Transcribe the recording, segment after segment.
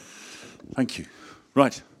Thank you.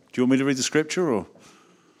 Right. Do you want me to read the scripture or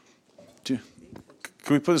can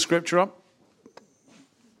we put the scripture up?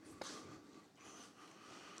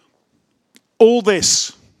 All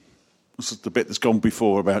this is the bit that's gone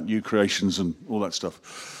before about new creations and all that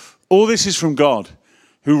stuff. All this is from God,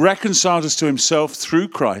 who reconciled us to himself through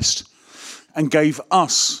Christ and gave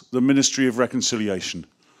us the ministry of reconciliation.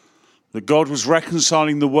 That God was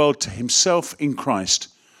reconciling the world to himself in Christ,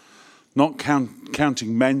 not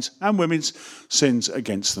counting men's and women's sins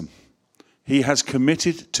against them. He has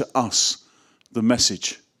committed to us the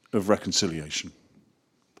message of reconciliation.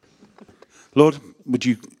 Lord, would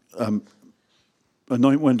you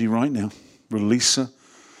anoint Wendy right now, release her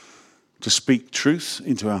to speak truth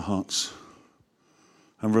into our hearts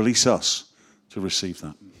and release us to receive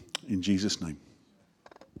that. In Jesus' name,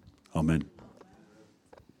 amen.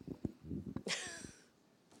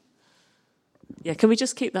 Yeah, can we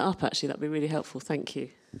just keep that up, actually? That'd be really helpful. Thank you.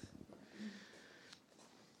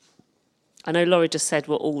 I know Laurie just said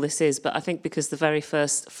what all this is, but I think because the very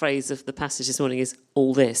first phrase of the passage this morning is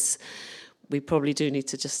all this, we probably do need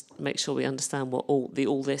to just make sure we understand what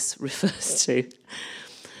all this refers to.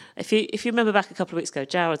 If you remember back a couple of weeks ago,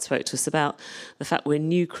 Jared spoke to us about the fact we're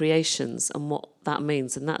new creations and what that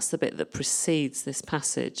means, and that's the bit that precedes this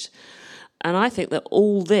passage. And I think that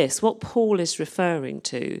all this, what Paul is referring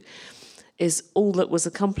to, is all that was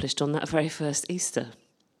accomplished on that very first Easter.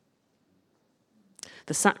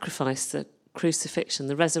 The sacrifice, the crucifixion,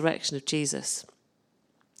 the resurrection of Jesus,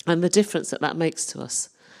 and the difference that makes to us.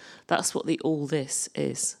 That's what the all this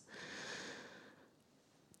is.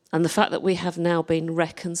 And the fact that we have now been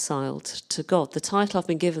reconciled to God. The title I've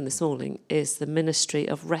been given this morning is the ministry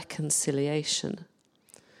of reconciliation.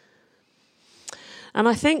 And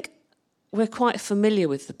I think we're quite familiar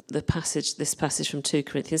with this passage from 2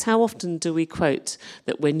 Corinthians. How often do we quote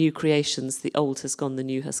that we're new creations, the old has gone, the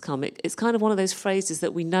new has come? It's kind of one of those phrases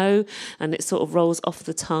that we know and it sort of rolls off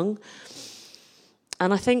the tongue.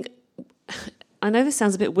 And I know this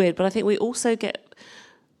sounds a bit weird, but I think we also get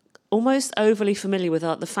almost overly familiar with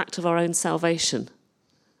the fact of our own salvation.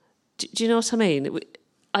 Do you know what I mean?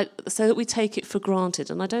 So that we take it for granted,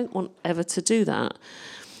 and I don't want ever to do that.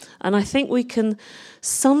 And I think we can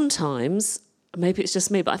sometimes, maybe it's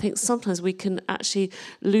just me, but I think sometimes we can actually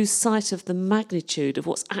lose sight of the magnitude of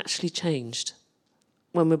what's actually changed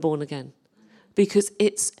when we're born again. Because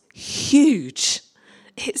it's huge.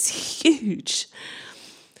 It's huge.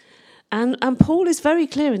 And Paul is very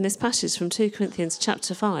clear in this passage from 2 Corinthians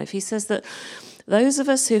chapter 5. He says that those of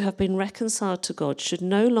us who have been reconciled to God should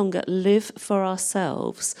no longer live for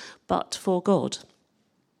ourselves, but for God.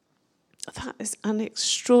 That is an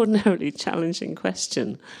extraordinarily challenging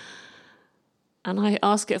question. And I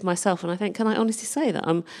ask it of myself and I think, can I honestly say that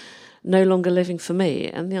I'm no longer living for me?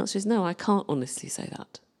 And the answer is no, I can't honestly say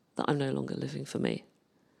that I'm no longer living for me.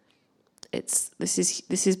 This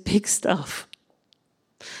is big stuff.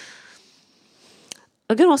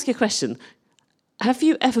 I'm going to ask you a question. Have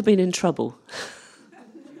you ever been in trouble?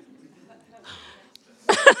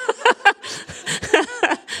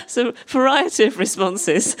 So, variety of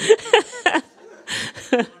responses.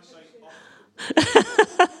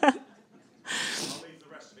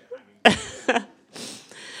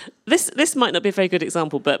 This might not be a very good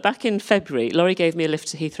example, but back in February, Laurie gave me a lift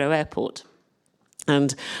to Heathrow Airport.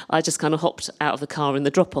 And I just kind of hopped out of the car in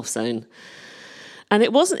the drop-off zone. And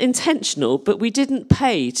it wasn't intentional, but we didn't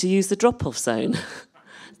pay to use the drop-off zone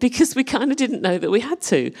because we kind of didn't know that we had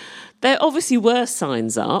to. There obviously were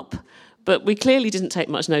signs up, but we clearly didn't take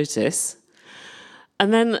much notice.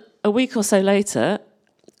 And then a week or so later,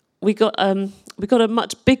 we got a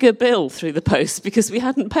much bigger bill through the post because we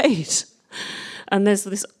hadn't paid. And there's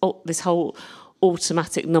this whole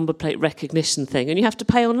automatic number plate recognition thing, and you have to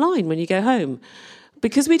pay online when you go home.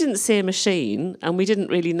 Because we didn't see a machine and we didn't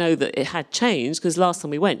really know that it had changed, because last time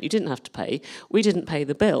we went, you didn't have to pay. We didn't pay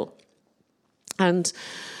the bill. And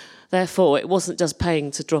therefore, it wasn't just paying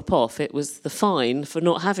to drop off. It was the fine for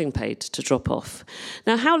not having paid to drop off.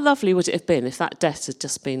 Now, how lovely would it have been if that debt had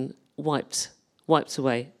just been wiped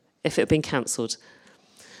away, if it had been cancelled?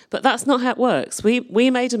 But that's not how it works. We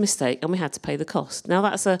made a mistake and we had to pay the cost. Now,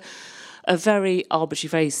 that's a very arbitrary,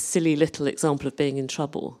 very silly little example of being in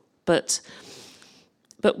trouble. But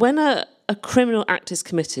when a criminal act is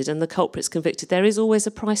committed and the culprit's convicted, there is always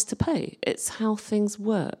a price to pay. It's how things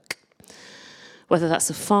work. Whether that's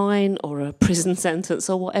a fine or a prison sentence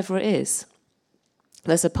or whatever it is.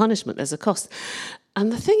 There's a punishment, there's a cost.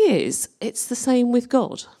 And the thing is, it's the same with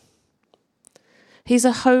God. He's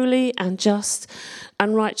a holy and just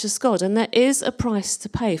and righteous God, and there is a price to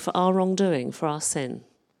pay for our wrongdoing, for our sin.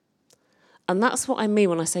 And that's what I mean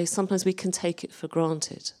when I say sometimes we can take it for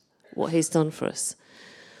granted. what he's done for us.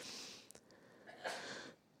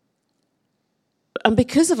 And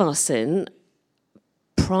because of our sin,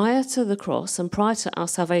 prior to the cross and prior to our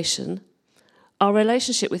salvation, our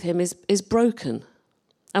relationship with him is broken.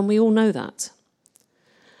 And we all know that.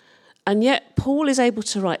 And yet Paul is able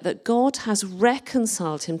to write that God has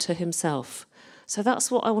reconciled him to himself. So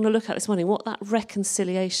that's what I want to look at this morning, what that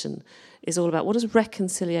reconciliation is all about. What does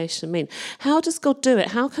reconciliation mean? How does God do it?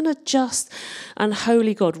 How can a just and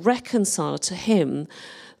holy God reconcile to him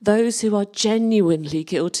those who are genuinely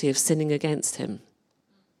guilty of sinning against him?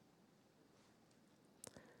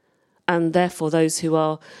 And therefore those who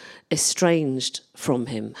are estranged from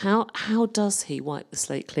him. How does he wipe the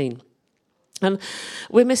slate clean? And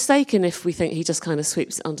we're mistaken if we think he just kind of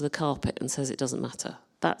sweeps it under the carpet and says it doesn't matter.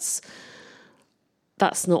 That's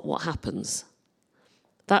not what happens.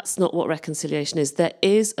 That's not what reconciliation is. There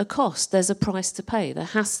is a cost. There's a price to pay. There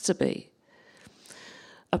has to be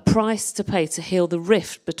a price to pay to heal the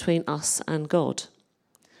rift between us and God.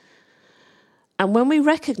 And when we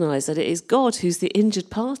recognise that it is God who's the injured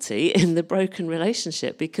party in the broken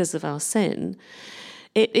relationship because of our sin,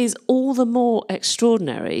 it is all the more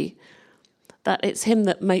extraordinary that it's him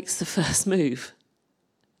that makes the first move.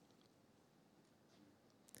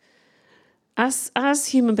 As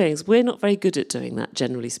human beings, we're not very good at doing that,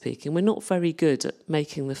 generally speaking. We're not very good at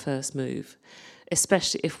making the first move,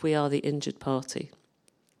 especially if we are the injured party.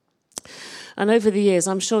 And over the years,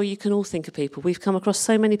 I'm sure you can all think of people. We've come across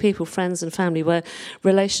so many people, friends and family, where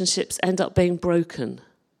relationships end up being broken,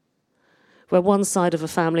 where one side of a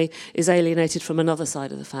family is alienated from another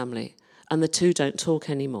side of the family, and the two don't talk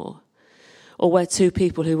anymore. Or where two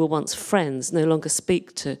people who were once friends no longer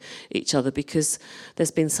speak to each other because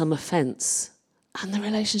there's been some offence, and the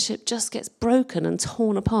relationship just gets broken and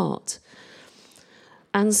torn apart.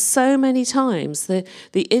 And so many times the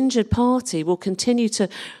injured party will continue to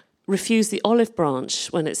refuse the olive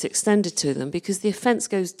branch when it's extended to them because the offence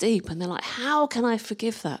goes deep, and they're like, how can I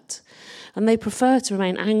forgive that? And they prefer to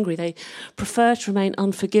remain angry. They prefer to remain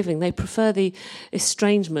unforgiving. They prefer the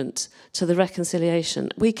estrangement to the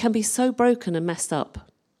reconciliation. We can be so broken and messed up.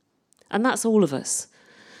 And that's all of us.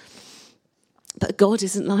 But God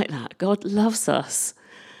isn't like that. God loves us.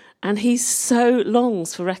 And he so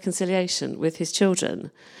longs for reconciliation with his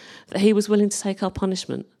children that he was willing to take our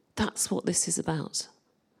punishment. That's what this is about.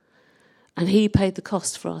 And he paid the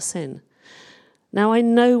cost for our sin. Now, I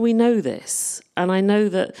know we know this, and I know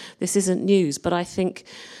that this isn't news, but I think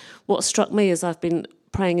what struck me as I've been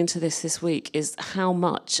praying into this week is how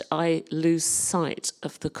much I lose sight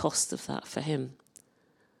of the cost of that for him.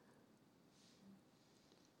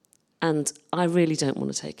 And I really don't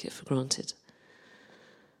want to take it for granted.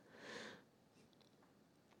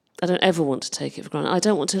 I don't ever want to take it for granted. I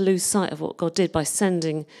don't want to lose sight of what God did by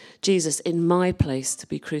sending Jesus in my place to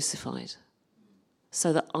be crucified,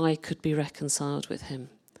 so that I could be reconciled with him,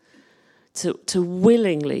 to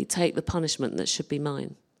willingly take the punishment that should be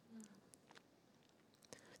mine,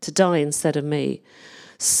 to die instead of me,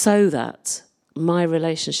 so that my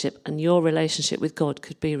relationship and your relationship with God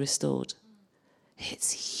could be restored.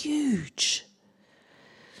 It's huge.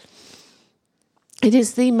 It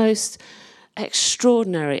is the most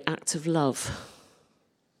extraordinary act of love,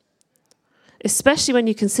 especially when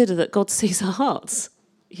you consider that God sees our hearts,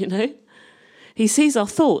 you know? He sees our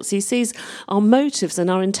thoughts, he sees our motives and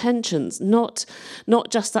our intentions, not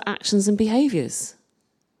just our actions and behaviours.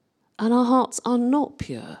 And our hearts are not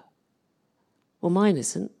pure. Well, mine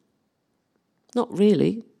isn't. Not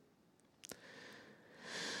really.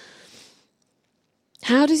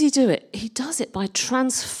 How does he do it? He does it by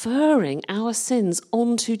transferring our sins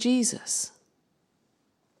onto Jesus.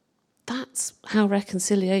 That's how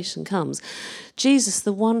reconciliation comes. Jesus,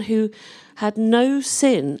 the one who had no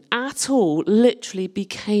sin at all, literally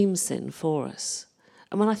became sin for us.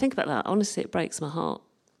 And when I think about that, honestly, it breaks my heart.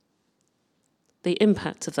 The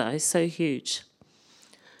impact of that is so huge.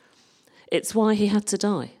 It's why he had to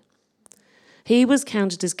die. He was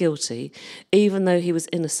counted as guilty, even though he was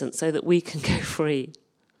innocent, so that we can go free.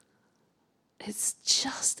 It's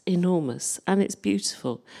just enormous, and it's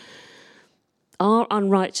beautiful. Our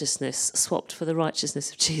unrighteousness swapped for the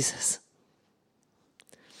righteousness of Jesus.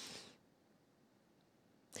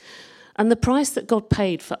 And the price that God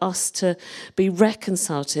paid for us to be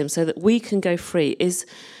reconciled to him so that we can go free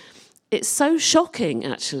it's so shocking,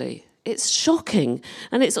 actually. It's shocking,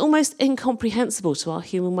 and it's almost incomprehensible to our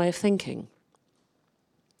human way of thinking.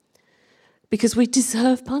 Because we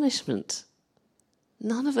deserve punishment.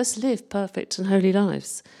 None of us live perfect and holy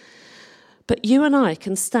lives. But you and I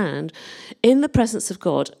can stand in the presence of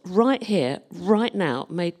God right here, right now,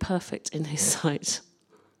 made perfect in his sight.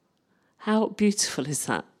 How beautiful is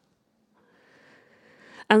that?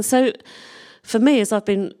 And so for me, as I've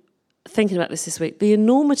been thinking about this week, the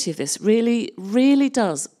enormity of this really, really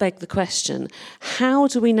does beg the question, how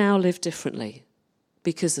do we now live differently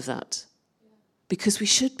because of that? Because we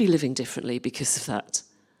should be living differently because of that.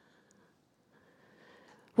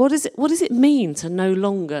 What does it mean to no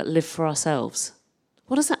longer live for ourselves?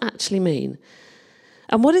 What does that actually mean?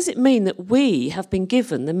 And what does it mean that we have been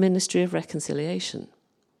given the ministry of reconciliation?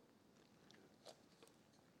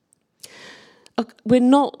 We're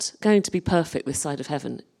not going to be perfect this side of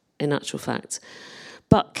heaven, in actual fact.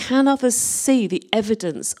 But can others see the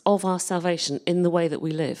evidence of our salvation in the way that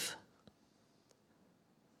we live?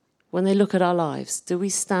 When they look at our lives, do we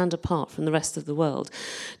stand apart from the rest of the world?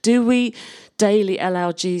 Do we daily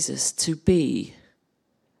allow Jesus to be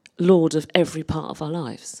Lord of every part of our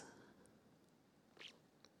lives?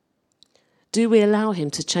 Do we allow him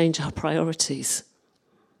to change our priorities?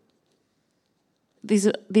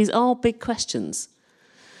 These are big questions,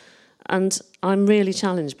 and I'm really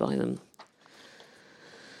challenged by them.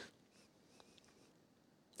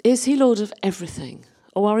 Is he Lord of everything,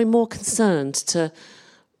 or are we more concerned to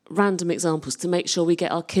random examples to make sure we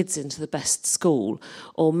get our kids into the best school,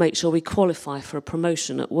 or make sure we qualify for a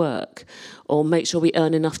promotion at work, or make sure we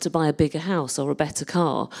earn enough to buy a bigger house or a better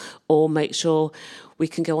car, or make sure we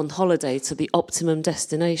can go on holiday to the optimum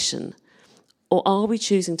destination? Or are we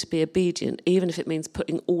choosing to be obedient, even if it means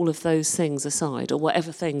putting all of those things aside, or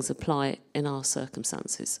whatever things apply in our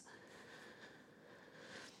circumstances?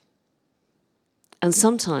 And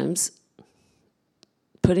sometimes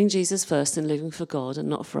putting Jesus first and living for God and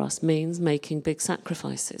not for us means making big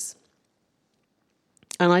sacrifices.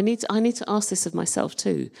 And I need to ask this of myself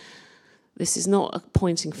too. This is not a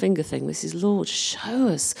pointing finger thing. This is, Lord, show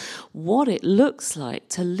us what it looks like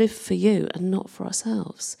to live for you and not for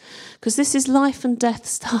ourselves. Because this is life and death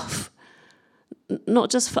stuff, not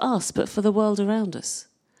just for us, but for the world around us.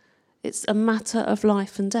 It's a matter of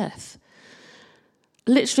life and death.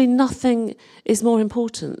 Literally nothing is more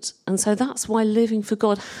important. And so that's why living for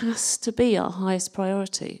God has to be our highest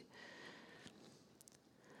priority.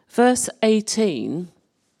 Verse 18,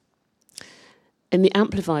 in the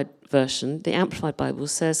Amplified version, the Amplified Bible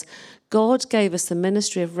says, God gave us the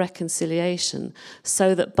ministry of reconciliation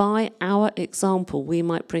so that by our example we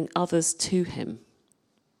might bring others to him.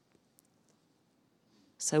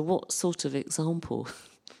 So what sort of example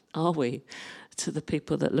are we to the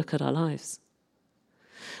people that look at our lives?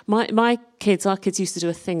 Our kids used to do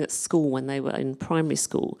a thing at school when they were in primary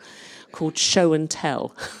school called show and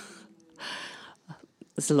tell.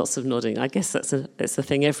 There's lots of nodding. I guess it's a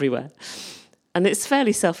thing everywhere. And it's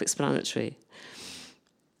fairly self-explanatory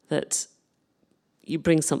that you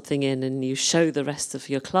bring something in and you show the rest of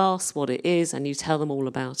your class what it is and you tell them all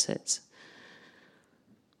about it.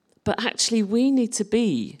 But actually, we need to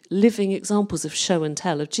be living examples of show and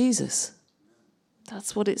tell of Jesus.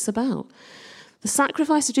 That's what it's about. The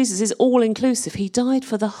sacrifice of Jesus is all-inclusive. He died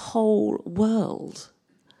for the whole world.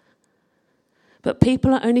 But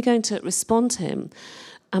people are only going to respond to him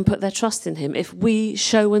and put their trust in him if we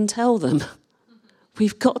show and tell them.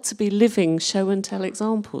 We've got to be living show and tell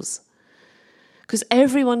examples. Because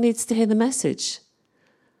everyone needs to hear the message.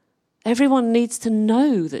 Everyone needs to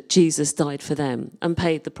know that Jesus died for them and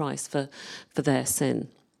paid the price for their sin.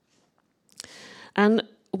 And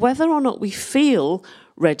whether or not we feel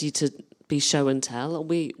ready to be show and tell, or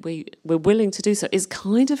we're willing to do so, is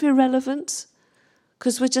kind of irrelevant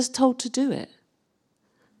because we're just told to do it.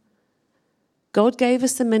 God gave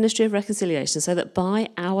us the ministry of reconciliation so that by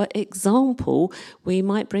our example we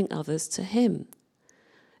might bring others to him.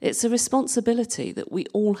 It's a responsibility that we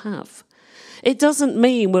all have. It doesn't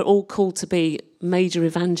mean we're all called to be major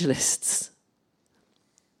evangelists.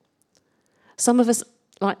 Some of us,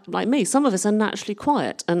 like me, some of us are naturally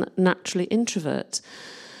quiet and naturally introvert.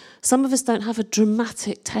 Some of us don't have a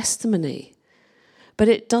dramatic testimony, but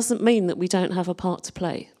it doesn't mean that we don't have a part to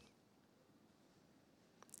play.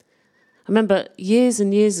 I remember years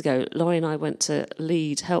and years ago, Laurie and I went to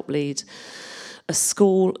help lead a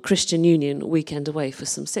school Christian Union weekend away for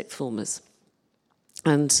some sixth formers.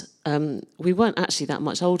 And we weren't actually that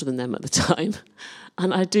much older than them at the time.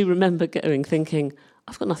 And I do remember thinking,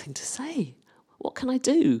 I've got nothing to say. What can I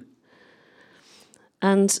do?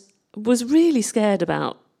 And was really scared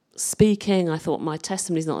about speaking. I thought my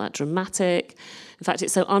testimony's not that dramatic. In fact,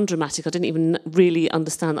 it's so undramatic, I didn't even really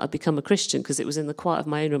understand that I'd become a Christian because it was in the quiet of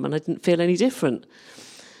my own room and I didn't feel any different.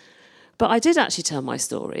 But I did actually tell my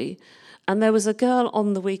story. And there was a girl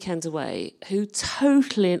on the weekend away who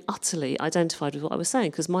totally and utterly identified with what I was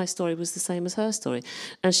saying because my story was the same as her story.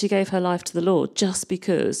 And she gave her life to the Lord just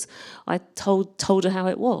because I told her how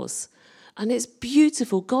it was. And it's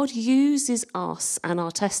beautiful. God uses us and our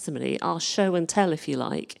testimony, our show and tell, if you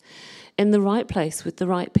like, in the right place with the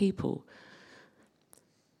right people.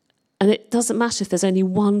 And it doesn't matter if there's only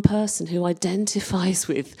one person who identifies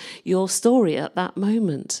with your story at that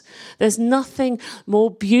moment. There's nothing more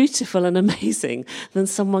beautiful and amazing than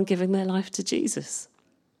someone giving their life to Jesus.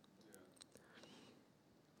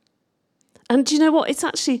 And do you know what? It's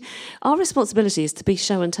actually, our responsibility is to be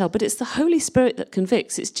show and tell, but it's the Holy Spirit that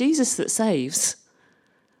convicts. It's Jesus that saves.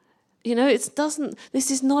 You know,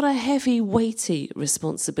 this is not a heavy, weighty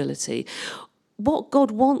responsibility. What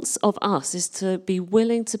God wants of us is to be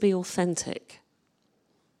willing to be authentic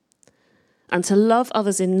and to love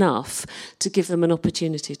others enough to give them an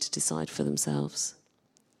opportunity to decide for themselves.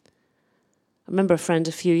 I remember a friend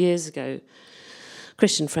a few years ago,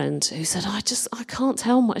 Christian friend, who said, I can't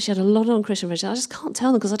tell much. She had a lot on Christian friends. I just can't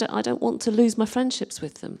tell them because I don't want to lose my friendships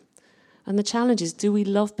with them. And the challenge is, do we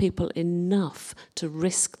love people enough to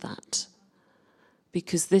risk that?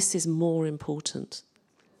 Because this is more important.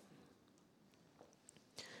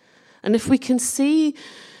 And if we can see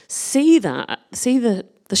the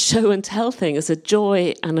show and tell thing as a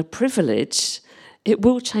joy and a privilege, it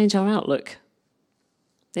will change our outlook.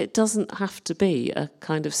 It doesn't have to be a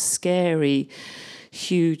kind of scary,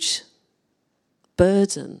 huge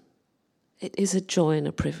burden. It is a joy and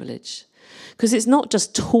a privilege. Because it's not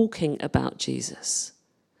just talking about Jesus.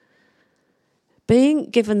 Being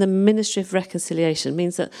given the ministry of reconciliation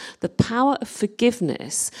means that the power of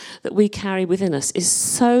forgiveness that we carry within us is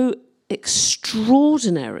so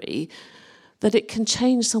extraordinary that it can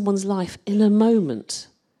change someone's life in a moment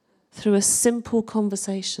through a simple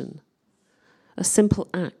conversation, a simple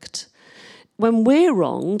act. When we're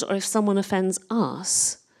wronged or if someone offends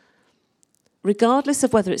us, regardless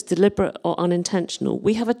of whether it's deliberate or unintentional,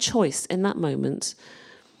 we have a choice in that moment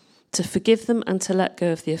to forgive them and to let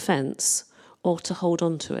go of the offence or to hold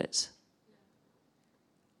on to it.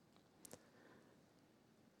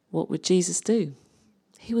 What would Jesus do?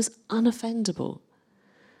 He was unoffendable.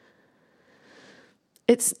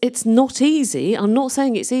 It's not easy. I'm not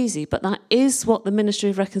saying it's easy, but that is what the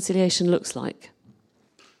ministry of reconciliation looks like.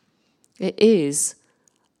 It is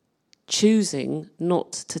choosing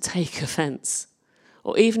not to take offence,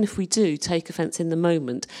 or even if we do take offence in the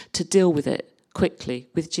moment, to deal with it quickly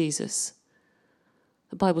with Jesus.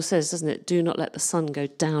 The Bible says, doesn't it, do not let the sun go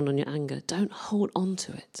down on your anger. Don't hold on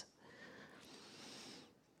to it.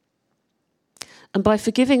 And by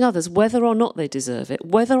forgiving others, whether or not they deserve it,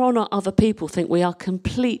 whether or not other people think we are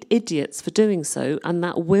complete idiots for doing so, and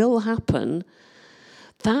that will happen,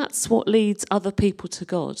 that's what leads other people to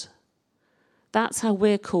God. That's how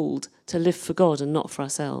we're called to live for God and not for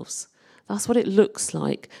ourselves. That's what it looks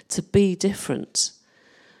like to be different.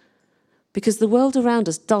 Because the world around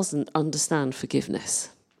us doesn't understand forgiveness.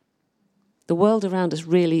 The world around us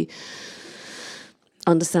really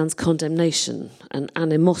understands condemnation and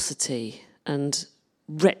animosity and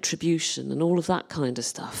retribution and all of that kind of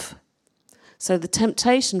stuff. So the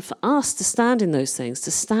temptation for us to stand in those things,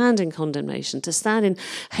 to stand in condemnation, to stand in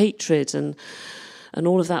hatred and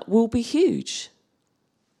all of that will be huge.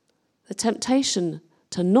 The temptation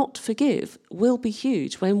to not forgive will be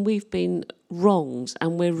huge when we've been wronged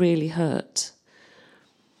and we're really hurt.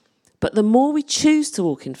 But the more we choose to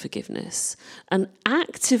walk in forgiveness and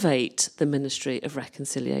activate the ministry of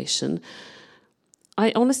reconciliation,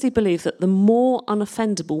 I honestly believe that the more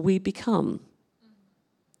unoffendable we become.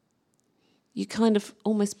 You kind of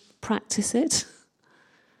almost practice it.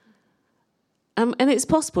 And it's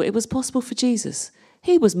possible. It was possible for Jesus.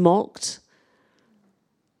 He was mocked,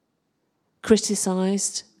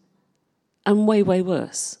 criticised, and way, way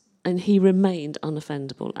worse. And he remained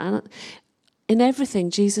unoffendable. And in everything,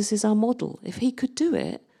 Jesus is our model. If he could do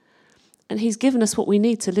it, and he's given us what we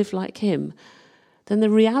need to live like him, then the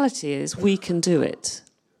reality is we can do it.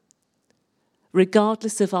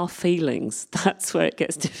 Regardless of our feelings, that's where it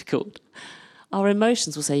gets difficult. Our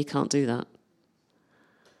emotions will say you can't do that.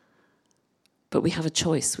 But we have a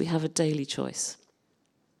choice. We have a daily choice.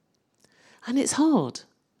 And it's hard.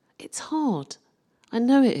 It's hard. I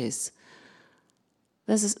know it is.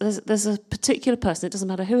 There's a particular person, it doesn't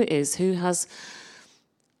matter who it is, who has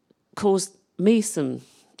caused me some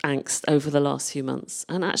angst over the last few months.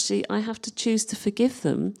 And actually, I have to choose to forgive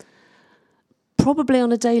them, probably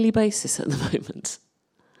on a daily basis at the moment.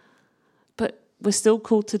 But we're still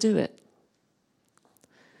called to do it.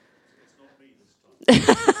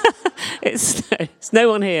 It's no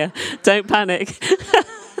one here. Don't panic.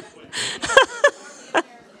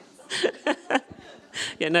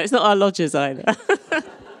 Yeah, no, it's not our lodgers either.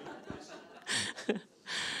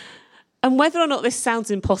 And whether or not this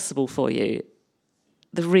sounds impossible for you,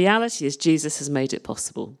 the reality is Jesus has made it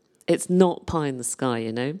possible. It's not pie in the sky,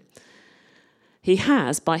 you know. He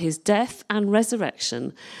has, by his death and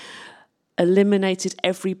resurrection, eliminated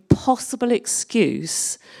every possible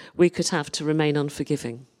excuse we could have to remain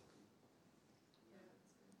unforgiving.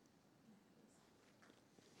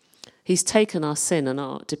 He's taken our sin and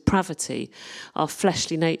our depravity, our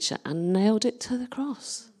fleshly nature, and nailed it to the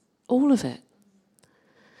cross. All of it.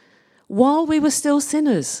 While we were still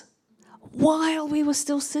sinners.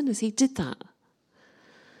 He did that.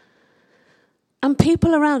 And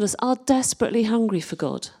people around us are desperately hungry for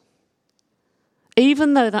God.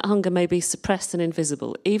 Even though that hunger may be suppressed and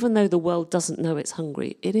invisible, even though the world doesn't know it's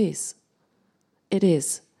hungry, it is. It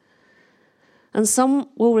is. And some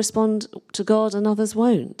will respond to God and others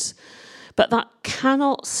won't. But that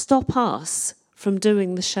cannot stop us from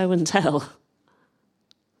doing the show and tell.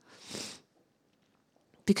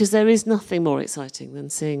 Because there is nothing more exciting than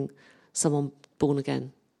seeing someone born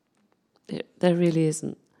again. There really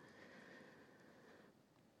isn't.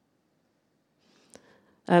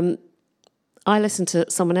 I listened to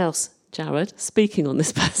someone else, Jared, speaking on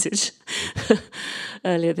this passage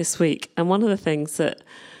earlier this week. And one of the things that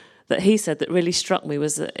he said that really struck me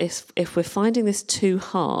was that if we're finding this too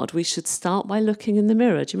hard, we should start by looking in the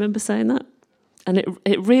mirror. Do you remember saying that? And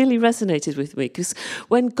it really resonated with me, because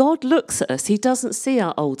when God looks at us, he doesn't see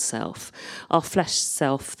our old self, our flesh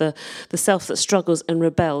self, the self that struggles and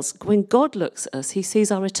rebels. When God looks at us, he sees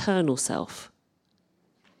our eternal self.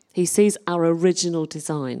 He sees our original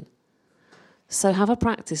design. So have a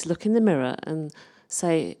practice, look in the mirror and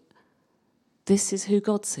say, this is who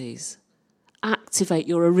God sees. Activate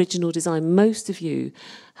your original design. Most of you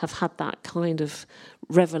have had that kind of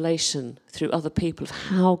revelation through other people of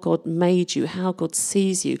how God made you, how God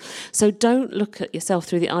sees you. So don't look at yourself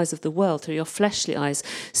through the eyes of the world, through your fleshly eyes.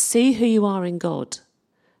 See who you are in God.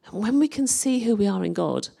 And when we can see who we are in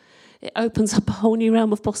God, it opens up a whole new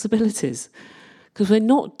realm of possibilities. Because we're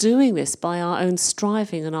not doing this by our own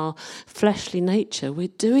striving and our fleshly nature. We're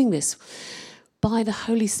doing this by the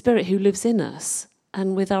Holy Spirit who lives in us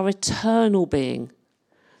and with our eternal being,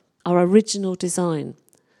 our original design.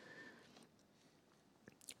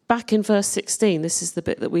 Back in verse 16, this is the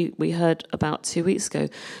bit that we heard about 2 weeks ago,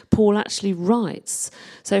 Paul actually writes,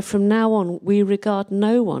 so from now on we regard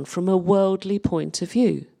no one from a worldly point of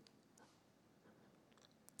view.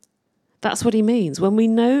 That's what he means. When we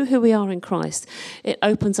know who we are in Christ, it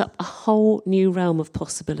opens up a whole new realm of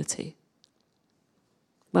possibility.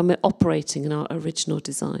 When we're operating in our original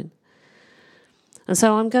design. And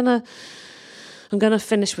so I'm gonna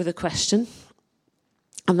finish with a question.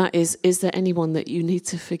 And that is there anyone that you need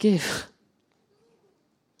to forgive?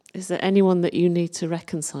 Is there anyone that you need to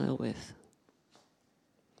reconcile with?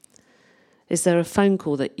 Is there a phone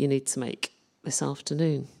call that you need to make this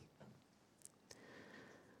afternoon?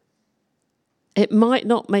 It might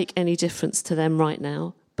not make any difference to them right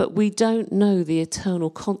now, but we don't know the eternal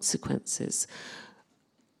consequences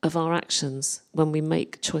of our actions when we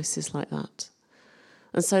make choices like that.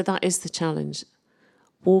 And so that is the challenge.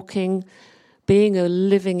 Walking, being a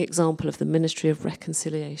living example of the ministry of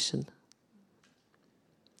reconciliation.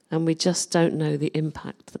 And we just don't know the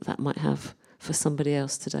impact that might have for somebody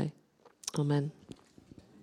else today. Amen.